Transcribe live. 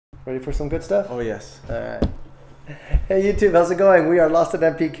Ready for some good stuff? Oh, yes. All right. Hey YouTube, how's it going? We are Lost at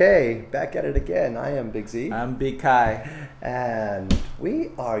MPK, back at it again. I am Big Z. I'm Big Kai. And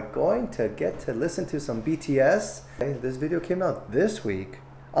we are going to get to listen to some BTS. Okay, this video came out this week.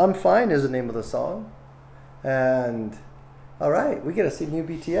 I'm Fine is the name of the song. And alright, we get to see new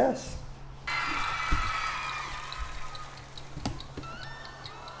BTS.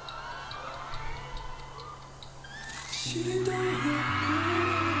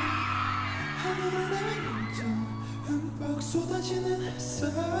 쏟아지는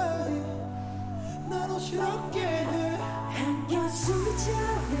햇살이 날 어지럽게 해 한껏 숨이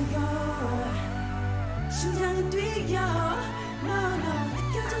차오르고 심장은 뛰어 너너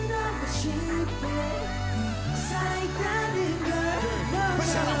느껴져 나고 싶어 살아있다는 걸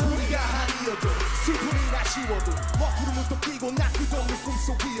괜찮아 우리가 아니어도 슬픔이 아쉬워도 먹구름은 또 끼고 나 끝없는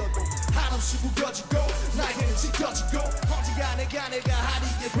꿈속이어도 한없이 구겨지고 날개는 찢겨지고 언젠가 내가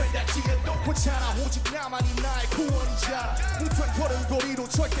하리게 된다지어도 괜찮아 오직 나만이 나의 구원이자 뭉텅 걸음걸이로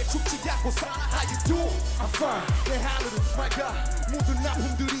절대 죽지 않고 살아 How you do? I'm fine 내 하늘은 맑아 모든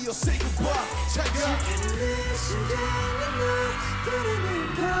아픔들이여 say goodbye 잘가 지금 내 심장은 너 그리는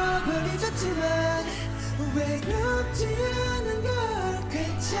더 버리졌지만 외롭지 않은 걸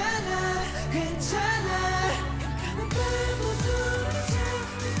괜찮아 깜깜한 밤 모두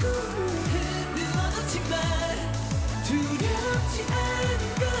잠든 꿈을 흔들어 놓지만 두렵지 않은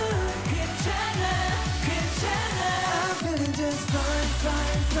걸 괜찮아 I'm feeling just fine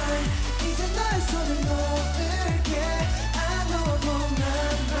이제 너의 손을 놓을게 I know I'm on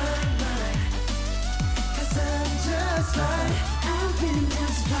mine Cause I'm just fine I'm feeling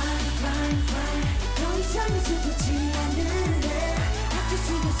just fine 더 이상은 슬프지 않을래 I can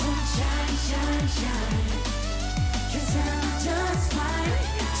see the sun shine Cause I'm just fine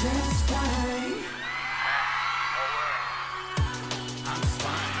I'm just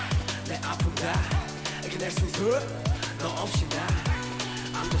fine 내 아픔 다 이겨낼 수 있어 너 없이 나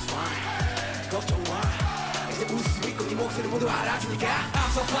I'm just fine 걱정 마 이제 웃을 수 있고 네 목소리 모두 알아주니까 I'm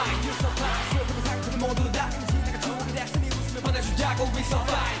so fine You're so fine 슬픔의 상처를 모두 다 내가 좋은 액션이 웃으며 보내주자고 We so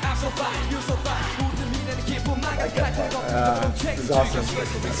fine I'm so fine You're so fine 우리는 미래는 기쁨만 가득할 것처럼 This is awesome.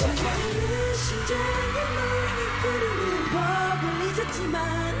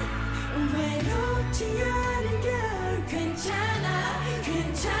 외롭지 않은 걸 괜찮아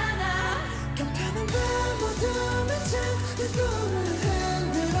깜깜한 밤 어둠에 잠든 꿈을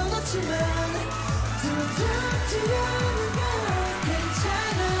흔들어 놓지만 두렵지 않은 걸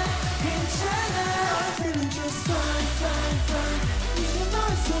괜찮아 I'm feeling just fine 이제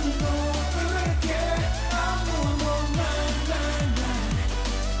너의 손을 놓을게 I know I'm on mine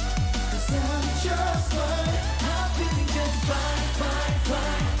Cause I'm just fine I'm feeling just fine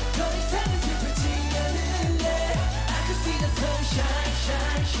더 이상은 슬프지 않을래 I can see the sun shine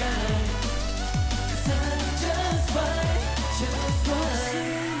Cause I'm just fine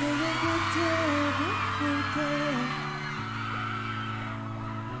너의 곁에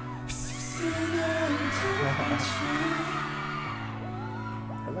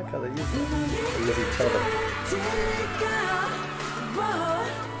I like how they use each other.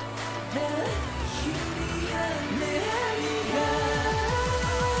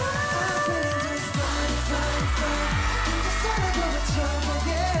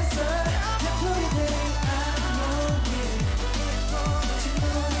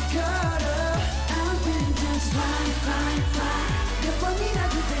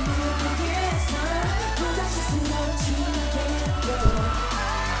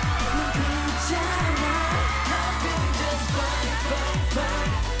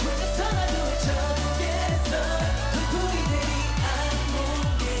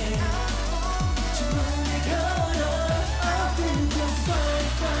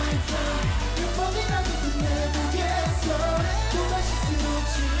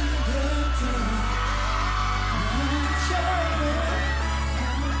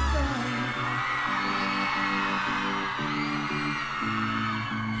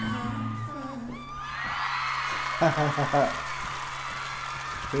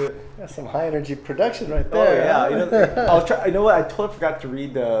 That's some high energy production right there. Oh yeah, you know what? I totally forgot to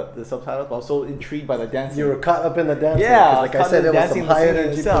read the subtitles. But I was so intrigued by the dancing. You were caught up in the dancing. Yeah, like I said, it was some high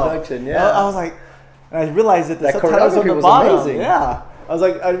energy production. Yeah, I was like, and I realized that the subtitles on the was bottom. amazing. Yeah, I was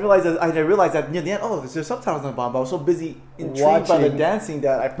like, I realized that near the end, oh, there's subtitles on the bottom. But I was so busy intrigued by the dancing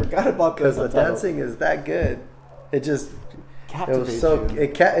that I forgot about the subtitles. Because the dancing is that good. It just captivates it was so you.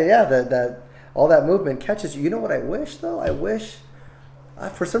 That all that movement catches you. You know what I wish though? I wish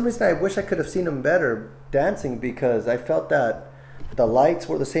for some reason I wish I could have seen them better dancing, because I felt that the lights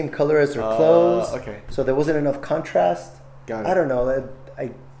were the same color as their clothes. Okay. So there wasn't enough contrast. Got it. I don't know.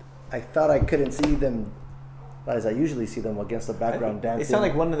 I thought I couldn't see them as I usually see them against the background dancing. It sounded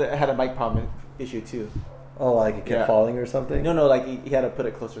like one of the had a mic problem issue too. Oh, like it kept falling or something? No, like he had to put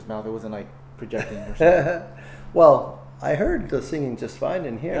it closer to his mouth. It wasn't like projecting or something. Well, I heard the singing just fine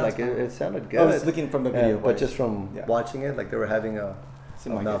in here. Yeah, like it sounded good. I was looking from the video, but just from watching it, like they were having a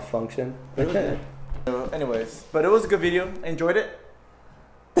malfunction. So anyways, but it was a good video. I enjoyed it.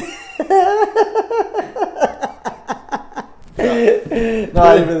 No,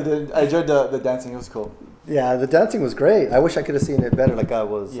 I really did. I enjoyed the dancing. It was cool. Yeah, the dancing was great. I wish I could have seen it better. Like I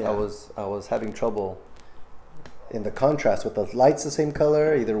was having trouble in the contrast with the lights the same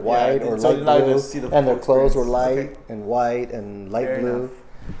color, either white or light blue, and their clothes were light and white and light blue.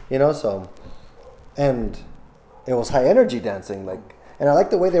 You know, so and it was high energy dancing, like. And I like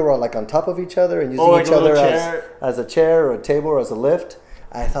the way they were like on top of each other and using each other as a chair or a table or as a lift.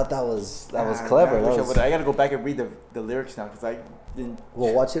 I thought that was clever. I gotta go back and read the lyrics now because I didn't.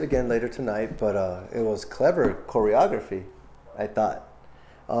 We'll watch it again later tonight, but it was clever choreography, I thought.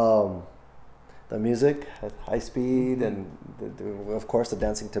 The music at high speed and of course the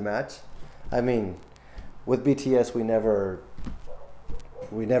dancing to match. I mean, with BTS we never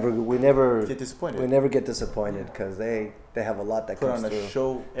get disappointed. We never get disappointed because they have a lot that comes through. Put on a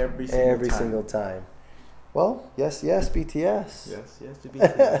show every single time. Well, yes, BTS. Yes, to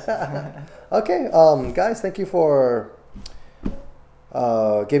BTS. Okay, guys, thank you for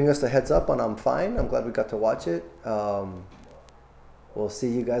giving us the heads up on I'm Fine. I'm glad we got to watch it. We'll see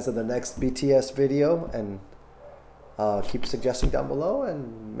you guys in the next BTS video, and keep suggesting down below,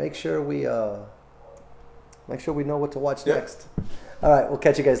 and make sure we know what to watch next. All right, we'll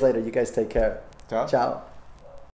catch you guys later. You guys take care. Ciao. Ciao.